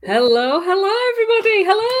Hello, everybody.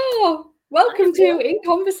 Hello. Welcome to In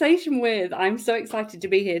Conversation With. I'm so excited to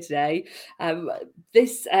be here today.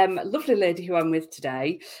 This lovely lady who I'm with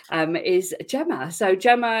today is Gemma. So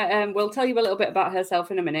Gemma will tell you a little bit about herself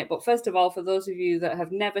in a minute. But first of all, for those of you that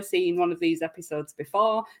have never seen one of these episodes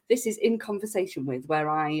before, this is In Conversation With, where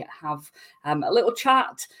I have a little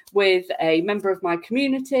chat with a member of my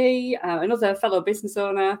community, another fellow business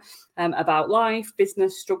owner, about life,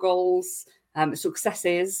 business struggles,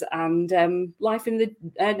 successes, and life in the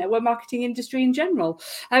network marketing industry in general.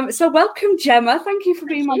 So welcome, Gemma. Thank you for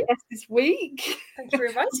being my guest this week. Thank you for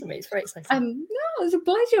inviting me. It's very exciting. No, it's a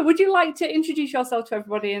pleasure. Would you like to introduce yourself to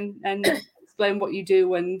everybody and explain what you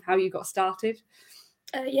do and how you got started?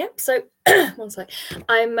 Yeah, so one sec.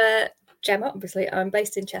 I'm Gemma, obviously. I'm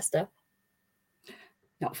based in Chester.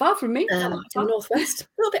 Not far from me. In the northwest. A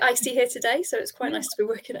little bit icy here today, so it's quite nice to be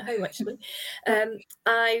working at home, actually.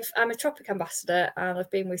 I'm a Tropic ambassador, and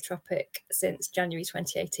I've been with Tropic since January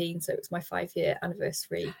 2018, so it was my 5-year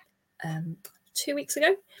anniversary 2 weeks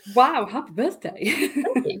ago. Wow, happy birthday.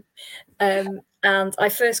 Thank you. And I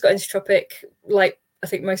first got into Tropic, like I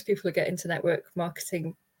think most people who get into network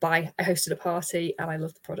marketing, I hosted a party, and I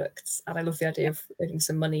love the products, and I love the idea of earning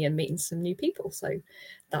some money and meeting some new people. So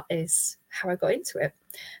that is how I got into it.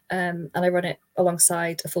 And I run it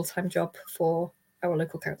alongside a full-time job for our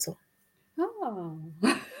local council. Oh,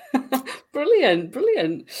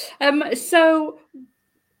 brilliant. So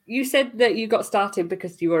you said that you got started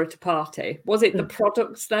because you were at a party. Was it the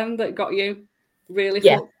products then that got you really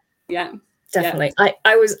hooked? Yeah, definitely. Yeah.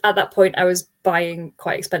 I was at that point, I was buying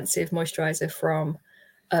quite expensive moisturizer from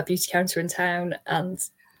a beauty counter in town and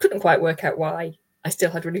couldn't quite work out why. I still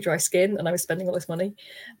had really dry skin and I was spending all this money.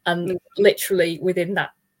 And literally within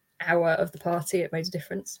that hour of the party, it made a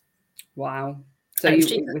difference. Wow. So and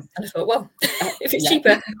and I thought, well, if it's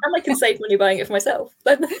cheaper and I can save money buying it for myself,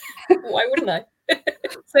 then why wouldn't I?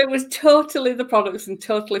 So it was totally the products and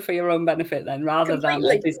totally for your own benefit then, rather than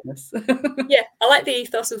a business. Yeah, I like the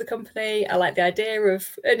ethos of the company. I like the idea of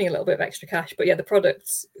earning a little bit of extra cash. But yeah, the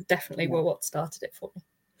products definitely were what started it for me.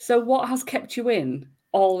 So what has kept you in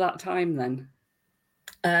all that time then?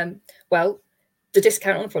 Well, the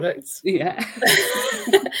discount on the products. Yeah.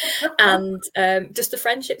 And just the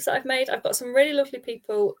friendships that I've made. I've got some really lovely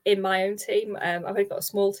people in my own team. I've only got a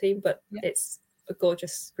small team, but it's a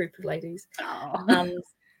gorgeous group of ladies. Oh. And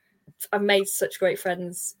I've made such great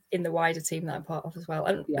friends in the wider team that I'm part of as well.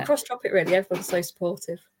 And across Tropic, really, everyone's so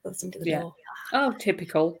supportive. That's something to the door. Oh,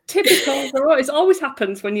 typical. It always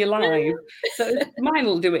happens when you're live. So mine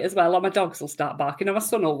will do it as well, or my dogs will start barking, or my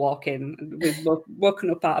son will walk in. We've woken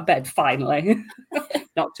up out of bed finally.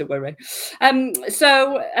 Not to worry.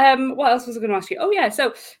 So what else was I going to ask you? Oh yeah.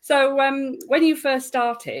 So when you first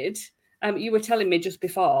started, you were telling me just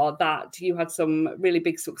before that you had some really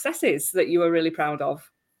big successes that you were really proud of.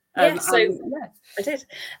 I did.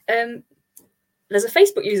 There's a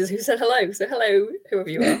Facebook user who said hello. So hello, whoever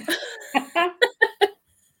you are.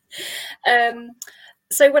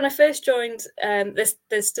 So when I first joined,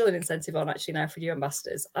 there's still an incentive on actually now for new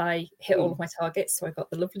ambassadors. I hit all of my targets. So I got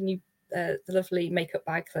the lovely makeup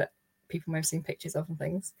bag that people may have seen pictures of and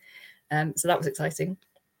things. So that was exciting.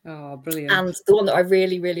 Oh, brilliant. And the one that I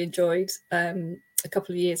really, really enjoyed a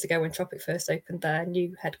couple of years ago when Tropic first opened their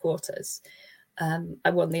new headquarters, I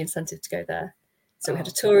won the incentive to go there. So we had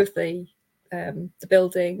a tour of the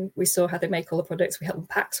building. We saw how they make all the products. We helped them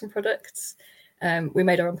pack some products. We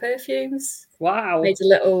made our own perfumes. Wow. Made a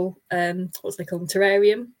little, what's they call them,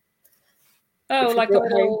 terrarium. Oh, like a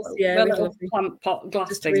little plant pot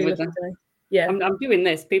glass thing with them. Yeah, I'm doing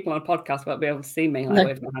this. People on a podcast won't be able to see me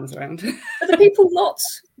waving my hands around. For the people not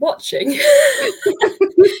watching,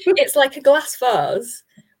 it's like a glass vase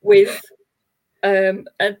with an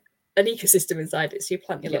ecosystem inside it. So you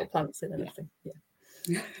plant your little plants in and everything.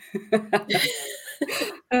 Yeah.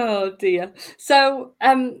 Oh dear. So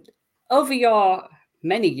over your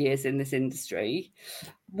many years in this industry,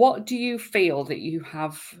 what do you feel that you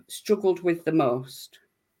have struggled with the most?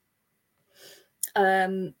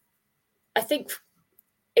 I think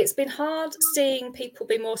it's been hard seeing people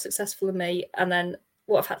be more successful than me. And then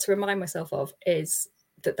what I've had to remind myself of is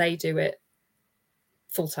that they do it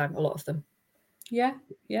full time, a lot of them. Yeah.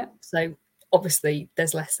 So obviously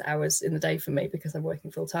there's less hours in the day for me because I'm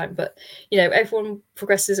working full time. But, everyone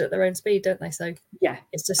progresses at their own speed, don't they? So yeah,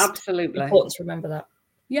 it's just absolutely important to remember that.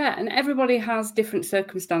 Yeah, and everybody has different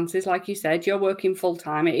circumstances. Like you said, you're working full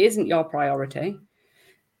time. It isn't your priority.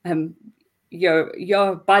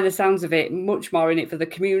 you're by the sounds of it much more in it for the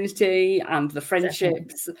community and the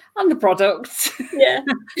friendships and the products. Yeah.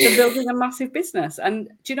 Than building a massive business. And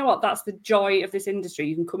do you know what? That's the joy of this industry.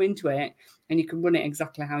 You can come into it and you can run it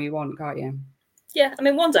exactly how you want, can't you? Yeah, I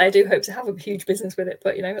mean, one day I do hope to have a huge business with it,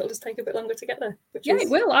 but it'll just take a bit longer to get there. It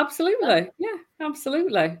will, absolutely. Yeah,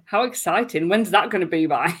 absolutely. How exciting. When's that going to be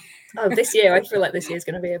by? Oh, this year. I feel like this year's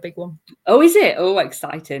going to be a big one. Oh, is it? Oh,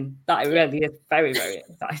 exciting. That really is very, very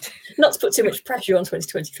exciting. Not to put too much pressure on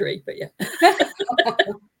 2023, but yeah.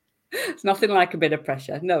 It's nothing like a bit of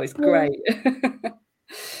pressure. No, it's great.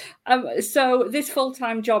 So this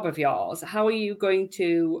full-time job of yours, how are you going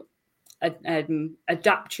to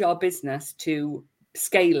adapt your business to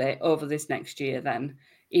scale it over this next year then,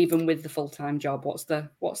 even with the full-time job? What's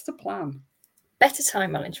the plan? Better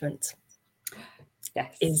time management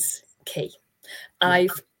is key.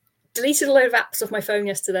 I've deleted a load of apps off my phone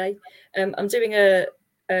yesterday. I'm doing a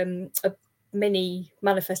mini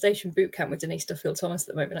manifestation bootcamp with Denise Duffield Thomas at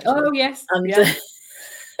the moment, actually. Oh yes. And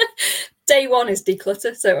day one is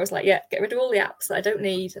declutter. So I was like, get rid of all the apps that I don't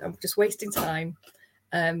need. I'm just wasting time.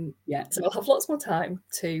 So I'll have lots more time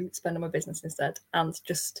to spend on my business instead and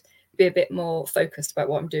just be a bit more focused about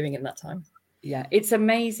what I'm doing in that time. Yeah, it's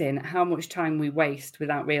amazing how much time we waste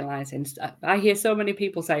without realizing. I hear so many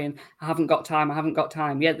people saying, I haven't got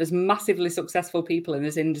time. Yeah, there's massively successful people in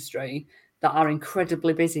this industry that are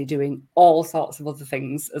incredibly busy doing all sorts of other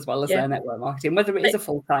things as well as their network marketing, whether it is a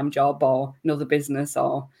full-time job or another business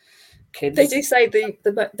or kids. They do say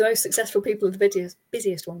the most successful people are the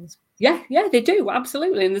busiest ones. Yeah, they do,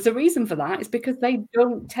 absolutely. And there's a reason for that. It's because they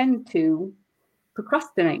don't tend to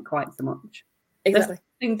procrastinate quite so much. Exactly. There's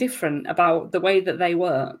something different about the way that they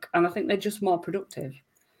work, and I think they're just more productive,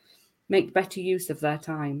 make better use of their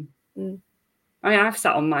time. I mean, I've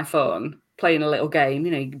sat on my phone playing a little game.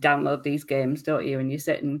 You download these games, don't you? And you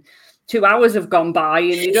sit and 2 hours have gone by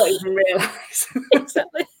and you don't even realise.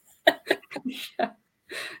 Exactly.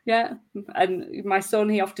 Yeah. And my son,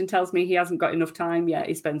 he often tells me he hasn't got enough time yet.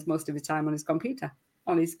 He spends most of his time on his computer,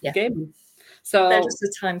 on his game. So they're just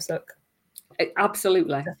a time suck.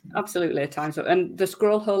 Absolutely a time suck. And the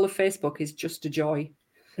scroll hole of Facebook is just a joy.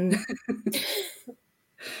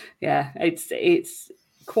 Yeah, it's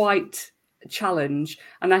quite a challenge.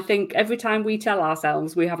 And I think every time we tell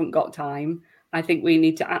ourselves we haven't got time, I think we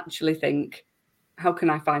need to actually think, how can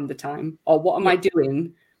I find the time? Or what am I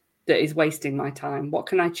doing that is wasting my time? What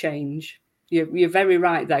can I change? You're very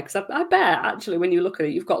right there, because I bet actually when you look at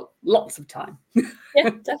it, you've got lots of time.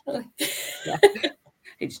 Yeah, definitely.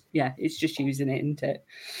 It's just using it, isn't it?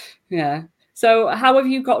 Yeah. So how have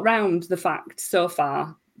you got round the fact so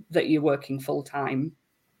far that you're working full time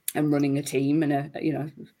and running a team and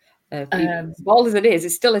as small as it is,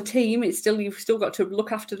 it's still a team. You've still got to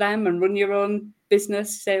look after them and run your own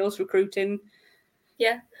business, sales, recruiting.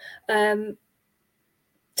 Yeah.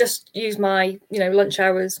 Just use my, lunch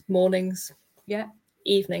hours, mornings,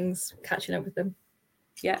 evenings, catching up with them.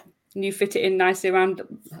 Yeah. And you fit it in nicely around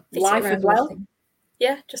life as well? Everything.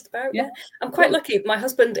 Yeah, just about. Yeah. I'm quite lucky. My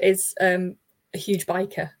husband is a huge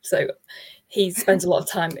biker, so he spends a lot of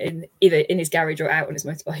time either in his garage or out on his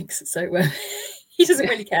motorbikes. So he doesn't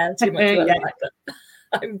really care too much about the fact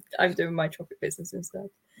that I'm doing my tropic business instead.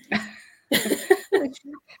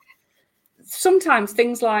 Sometimes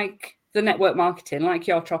things like the network marketing, like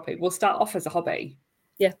your tropic, will start off as a hobby.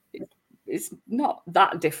 Yeah. It's not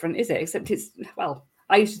that different, is it? Except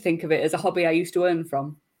I used to think of it as a hobby I used to earn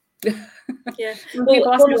from. Yeah. Well,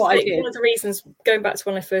 one of the reasons, going back to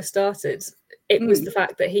when I first started, it was the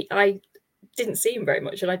fact that I didn't see him very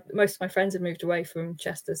much, and most of my friends had moved away from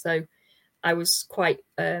Chester, so I was quite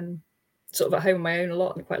sort of at home on my own a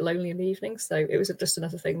lot and quite lonely in the evenings. So it was just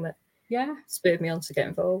another thing that spurred me on to get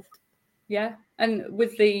involved. Yeah. And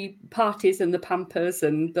with the parties and the Pampers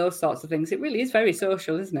and those sorts of things, it really is very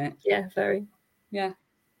social, isn't it? Yeah, very. Yeah.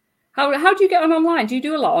 How do you get on online? Do you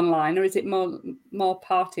do a lot online, or is it more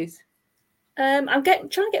parties? I'm trying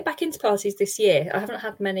to get back into parties this year. I haven't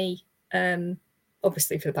had many,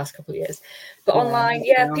 obviously, for the past couple of years. But online,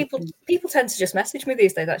 people tend to just message me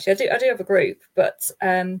these days. Actually, I do have a group, but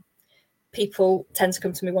people tend to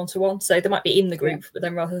come to me one-to-one. So they might be in the group, but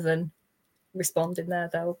then rather than respond in there,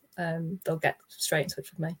 they'll get straight in touch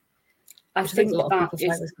with me. I think a lot of people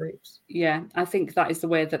find those groups. Yeah, I think that is the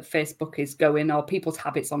way that Facebook is going, or people's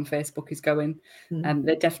habits on Facebook is going.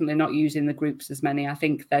 They're definitely not using the groups as many. I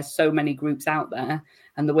think there's so many groups out there,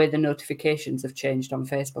 and the way the notifications have changed on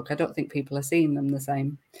Facebook, I don't think people are seeing them the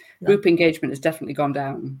same. No. Group engagement has definitely gone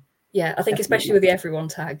down. Yeah, I think especially with the everyone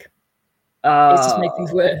tag. It's just made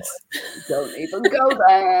things worse. Don't even go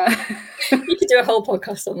there. You could do a whole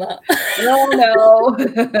podcast on that. No.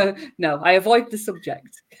 No, I avoid the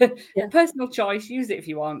subject. Yeah. Personal choice, use it if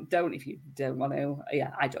you want, don't if you don't want to.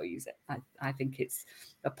 Yeah, I don't use it. I think it's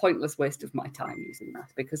a pointless waste of my time using that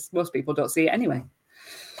because most people don't see it anyway.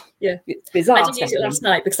 Yeah. It's bizarre. I did use it last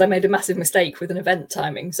night because I made a massive mistake with an event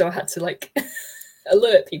timing, so I had to like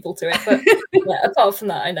alert people to it. But yeah, apart from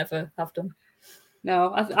that, I never have done.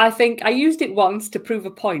 No, I think I used it once to prove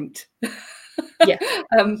a point. Yeah.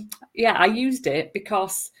 Yeah, I used it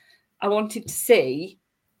because I wanted to see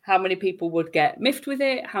how many people would get miffed with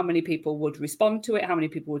it, how many people would respond to it, how many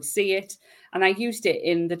people would see it. And I used it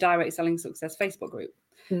in the Direct Selling Success Facebook group,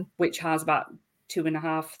 which has about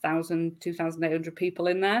 2,800 people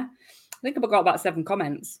in there. I think I've got about 7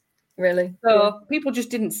 comments. Really? So people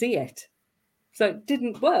just didn't see it. So it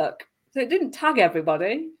didn't work. So it didn't tag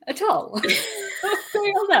everybody at all. What's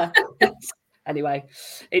going on there? Anyway,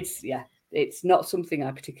 it's not something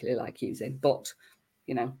I particularly like using, but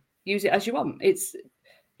use it as you want. It's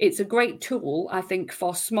a great tool, I think,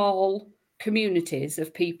 for small communities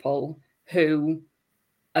of people who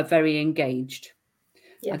are very engaged.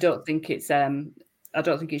 Yeah. I don't think it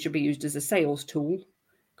should be used as a sales tool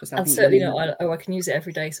because and certainly not. I can use it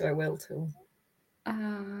every day, so I will too.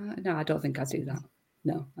 No, I don't think I'd do that.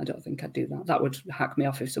 No, I don't think I'd do that. That would hack me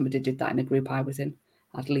off if somebody did that in a group I was in.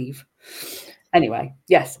 I'd leave. Anyway,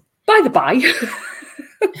 yes. By the by.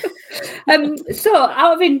 So,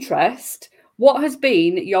 out of interest, what has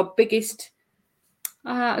been your biggest?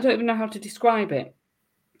 I don't even know how to describe it.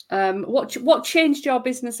 What changed your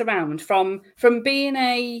business around from being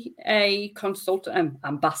a consultant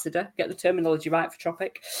ambassador? Get the terminology right for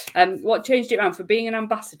Tropic. What changed it around from being an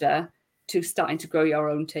ambassador to starting to grow your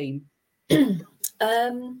own team?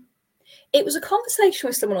 It was a conversation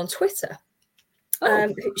with someone on Twitter.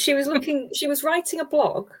 She was writing a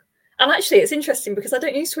blog, and actually it's interesting because I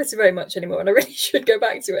don't use Twitter very much anymore, and I really should go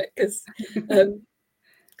back to it because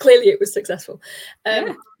clearly it was successful.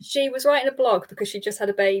 She was writing a blog because she just had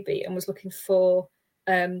a baby and was looking for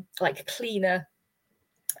like cleaner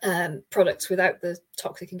products without the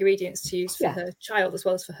toxic ingredients to use for her child as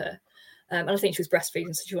well as for her. And I think she was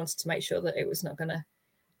breastfeeding, so she wanted to make sure that it was not going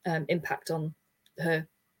to impact on her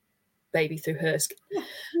baby through her skin.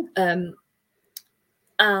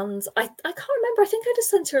 And I can't remember. I think I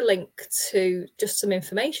just sent her a link to just some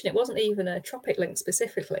information. It wasn't even a Tropic link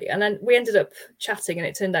specifically. And then we ended up chatting, and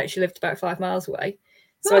it turned out she lived about 5 miles away.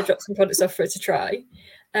 So I dropped some products off for her to try.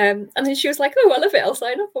 And then she was like, "Oh, I love it. I'll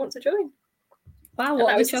sign up. I want to join." Wow,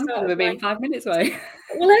 what was the chance of her being 5 minutes away?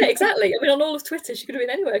 Well, yeah, exactly. I mean, on all of Twitter, she could have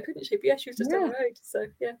been anywhere, couldn't she? But yeah, she was just on the road. So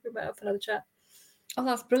yeah, we met up for another chat. Oh,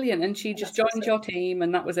 that's brilliant. And she just joined your team,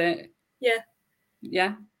 and that was it? Yeah.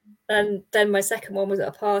 Yeah. And then my second one was at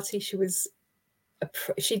a party.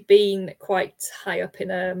 She'd been quite high up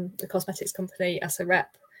in a cosmetics company as a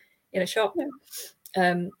rep in a shop.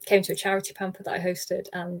 Came to a charity pamper that I hosted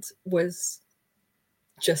and was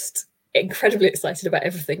just incredibly excited about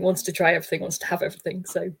everything, wanted to try everything, wanted to have everything.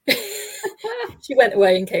 So she went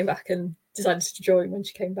away and came back and decided to join when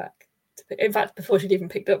she came back. In fact, before she'd even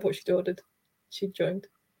picked up what she'd ordered, she'd joined.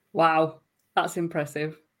 Wow, that's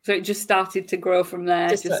impressive. So it just started to grow from there.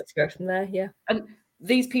 Just started to grow from there, yeah. And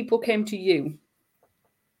these people came to you?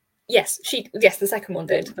 Yes, the second one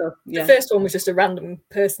did. The first one was just a random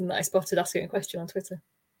person that I spotted asking a question on Twitter.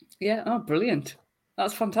 Yeah, oh, brilliant.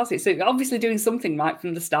 That's fantastic. So you're obviously doing something right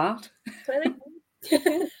from the start. Really?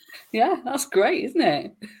 Yeah, that's great, isn't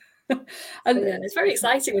it? And it's very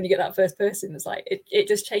exciting when you get that first person. It's like it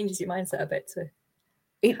just changes your mindset a bit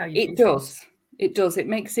to how you do things. It does. It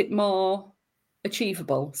makes it more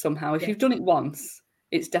achievable somehow. If you've done it once,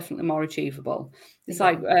 it's definitely more achievable. It's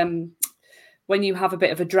like when you have a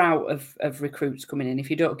bit of a drought of recruits coming in, if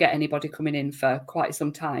you don't get anybody coming in for quite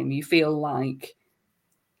some time, you feel like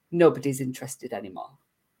nobody's interested anymore.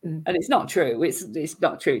 And it's not true. It's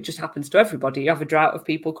not true. It just happens to everybody. You have a drought of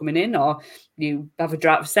people coming in, or you have a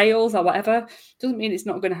drought of sales or whatever. Doesn't mean it's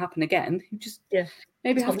not going to happen again. You just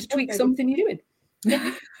maybe have to tweak something you're doing.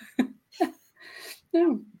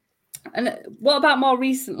 No. And what about more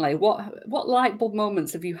recently? What light bulb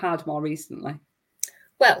moments have you had more recently?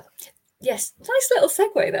 Well, yes, nice little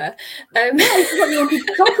segue there. This is what you wanted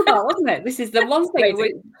to talk about, wasn't it? This is the one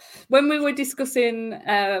thing when we were discussing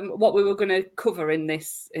what we were going to cover in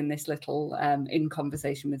this little in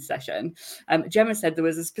conversation with session. Gemma said there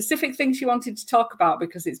was a specific thing she wanted to talk about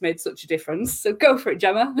because it's made such a difference. So go for it,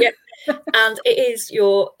 Gemma. Yeah, and it is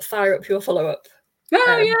your fire up your follow up.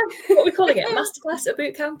 Oh yeah, what are we calling it? A masterclass, a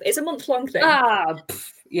boot camp? It's a month-long thing.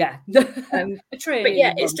 Yeah. But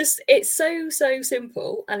yeah, it's so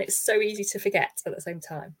simple, and it's so easy to forget at the same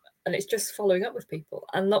time. And it's just following up with people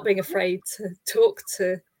and not being afraid to talk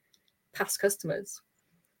to past customers.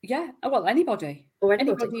 Yeah, well, anybody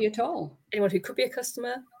at all. Anyone who could be a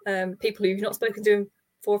customer, people who you've not spoken to in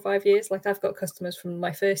 4 or 5 years. Like I've got customers from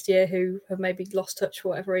my first year who have maybe lost touch for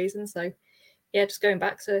whatever reason. So yeah, just going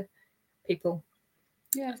back to people.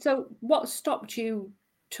 Yeah. So what stopped you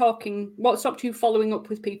following up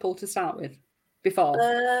with people to start with before?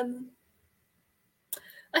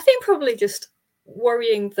 I think probably just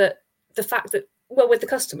worrying that the fact that, well, with the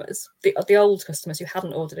customers, the old customers who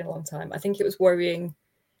hadn't ordered in a long time, I think it was worrying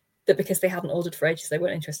that because they hadn't ordered for ages, they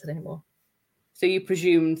weren't interested anymore. So you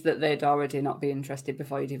presumed that they'd already not be interested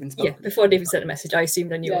before you'd even spoken? Yeah, before I'd even sent a message, I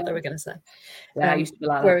assumed I knew what they were going to say. Yeah, I used to be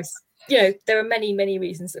like whereas, there are many, many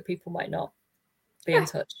reasons that people might not be in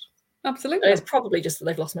touch. Absolutely. And it's probably just that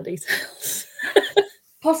they've lost my details.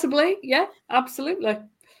 Possibly, yeah, absolutely.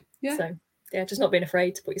 Yeah. So, yeah, just not being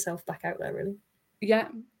afraid to put yourself back out there, really. Yeah,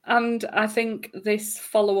 and I think this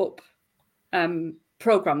follow-up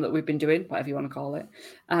program that we've been doing, whatever you want to call it,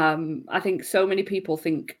 I think so many people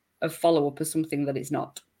think of follow-up as something that it's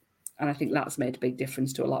not. And I think that's made a big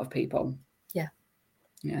difference to a lot of people. Yeah.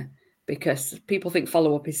 Yeah, because people think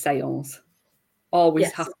follow-up is sales.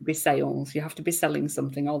 Always have to be sales. You have to be selling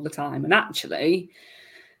something all the time. And actually,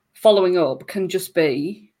 following up can just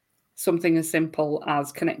be something as simple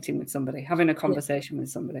as connecting with somebody, having a conversation with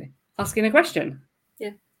somebody, asking a question.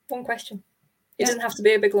 Yeah, one question. It doesn't have to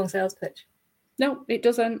be a big, long sales pitch. No, it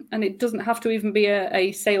doesn't. And it doesn't have to even be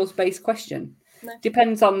a sales-based question. No.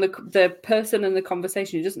 Depends on the person and the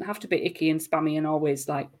conversation. It doesn't have to be icky and spammy and always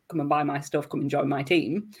like, come and buy my stuff, come and join my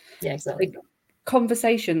team. Yeah, exactly.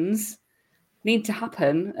 Conversations need to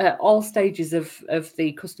happen at all stages of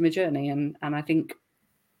the customer journey. And I think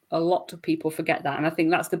a lot of people forget that. And I think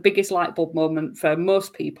that's the biggest light bulb moment for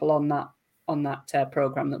most people on that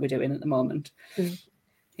program that we're doing at the moment. Mm.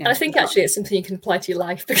 Yeah, and I think actually it's something you can apply to your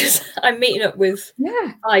life, because I'm meeting up with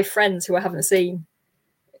 5 friends who I haven't seen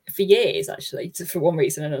for years, actually, for one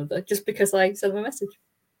reason or another, just because I sent them a message.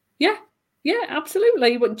 Yeah,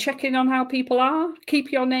 absolutely. But check in on how people are, keep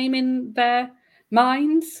your name in their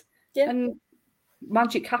minds, and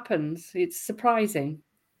magic happens. It's surprising.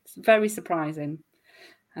 It's very surprising.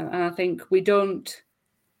 And I think we don't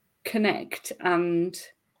connect and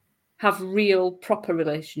have real proper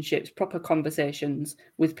relationships, proper conversations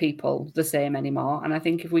with people the same anymore. And I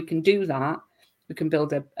think if we can do that, we can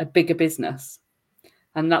build a bigger business.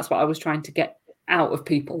 And that's what I was trying to get out of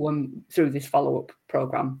people through this follow-up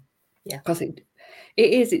program. Yeah. Because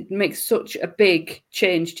it makes such a big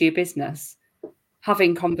change to your business,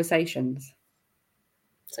 having conversations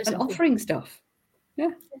and offering stuff.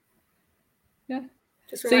 Yeah.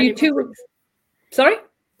 Just reminding people. Sorry?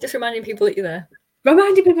 Just reminding people that you're there.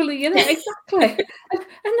 Reminding people that you're there, exactly.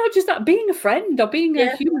 and not just that, being a friend or being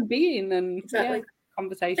a human being, and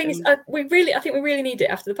conversation. The thing is, I think we really need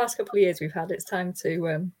it after the past couple of years we've had. It's time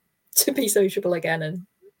to be sociable again and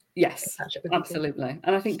catch up with absolutely. people.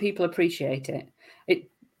 And I think people appreciate it.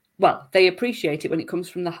 They appreciate it when it comes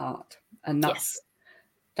from the heart, and that's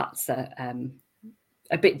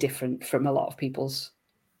a bit different from a lot of people's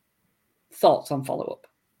thoughts on follow-up.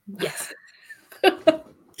 Yes.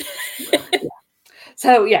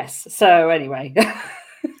 So anyway,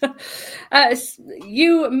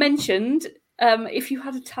 you mentioned if you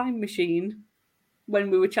had a time machine when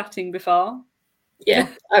we were chatting before. Yeah,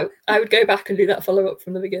 I would go back and do that follow-up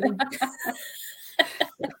from the beginning.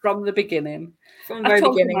 From the beginning. From the very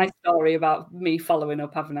beginning. I've told my story about me following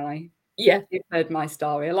up, haven't I? Yeah. You've heard my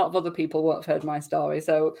story. A lot of other people won't have heard my story.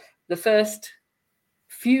 So the first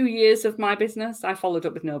few years of my business, I followed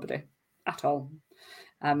up with nobody at all.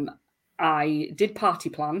 I did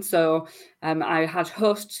party plans. So I had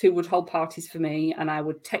hosts who would hold parties for me, and I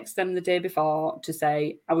would text them the day before to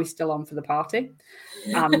say, are we still on for the party?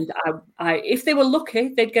 And if they were lucky,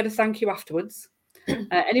 they'd get a thank you afterwards.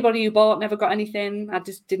 Anybody who bought never got anything. I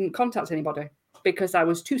just didn't contact anybody because I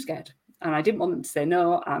was too scared, and I didn't want them to say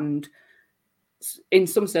no. And in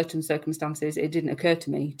some certain circumstances, it didn't occur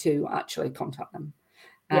to me to actually contact them.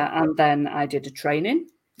 And then I did a training.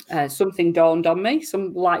 Something dawned on me,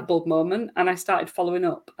 some light bulb moment, and I started following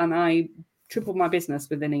up, and I tripled my business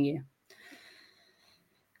within a year.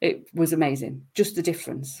 It was amazing. Just the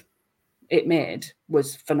difference it made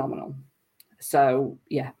was phenomenal. So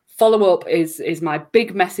yeah, follow up is my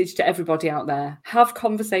big message to everybody out there. Have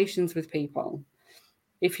conversations with people.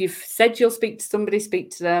 If you've said you'll speak to somebody, speak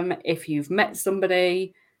to them. If you've met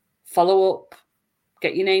somebody, follow up,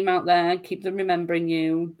 get your name out there, keep them remembering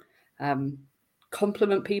you.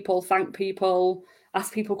 Compliment people, thank people.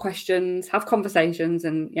 ask people questions, have conversations,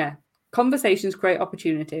 and yeah, conversations create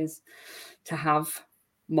opportunities to have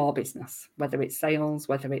more business, whether it's sales,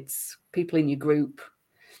 whether it's people in your group.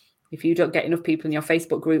 If you don't get enough people in your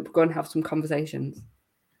Facebook group, go and have some conversations.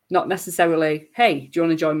 Not necessarily, hey, do you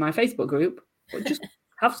want to join my Facebook group? But just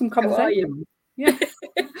have some conversations. Yeah.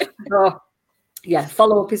 Oh, yeah.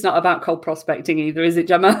 Follow up is not about cold prospecting either, is it,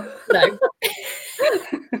 Gemma? No.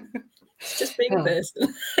 It's just being a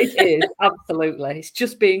person. It is, absolutely. It's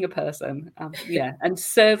just being a person. Yeah. And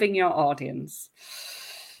serving your audience.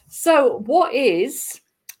 So, what is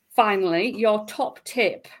finally your top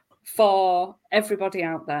tip for everybody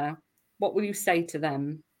out there? What will you say to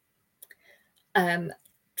them?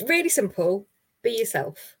 Really simple. Be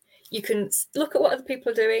yourself. You can look at what other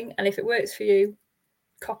people are doing, and if it works for you,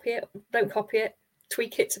 copy it. Don't copy it.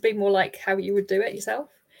 Tweak it to be more like how you would do it yourself.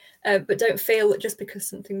 But don't feel that just because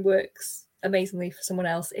something works amazingly for someone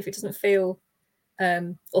else, if it doesn't feel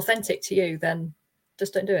authentic to you, then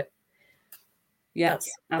just don't do it. Yeah,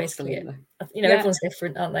 that's absolutely. basically it. You know, everyone's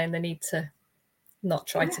different, aren't they? And they need to not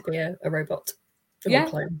try to be a robot. Yeah,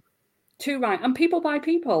 clone. Too right. And people buy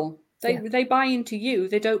people. They buy into you.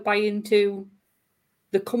 They don't buy into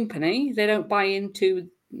the company. They don't buy into,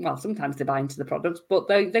 well, sometimes they buy into the products, but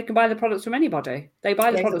they can buy the products from anybody. They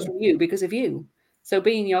buy the products from you because of you. So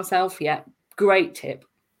being yourself, great tip.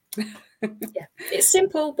 Yeah, it's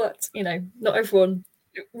simple, but you know, not everyone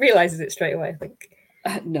realizes it straight away, I think.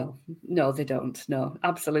 No, they don't. No,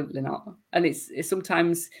 absolutely not. And it's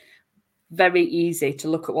sometimes very easy to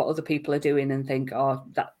look at what other people are doing and think, oh,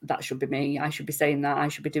 that should be me. I should be saying that. I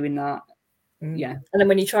should be doing that. Yeah. And then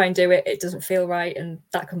when you try and do it, it doesn't feel right. And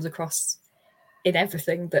that comes across in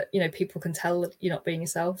everything that, you know, people can tell that you're not being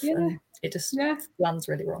yourself. Yeah. And it just lands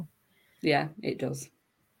really wrong. Yeah, it does.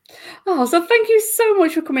 Oh, so thank you so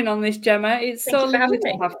much for coming on this, Gemma. It's so lovely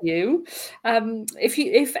to have you.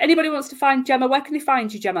 If anybody wants to find Gemma, where can they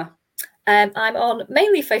find you, Gemma? I'm on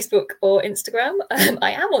mainly Facebook or Instagram.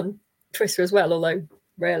 I am on Twitter as well, although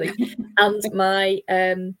rarely. And my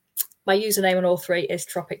username on all three is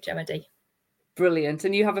Tropic Gemma D. Brilliant.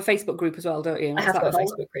 And you have a Facebook group as well, don't you? I have got a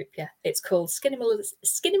Facebook group, yeah. It's called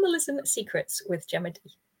Skinimalism Secrets with Gemma D.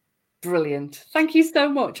 Brilliant. Thank you so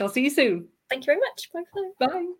much. I'll see you soon. Thank you very much. Bye. Bye.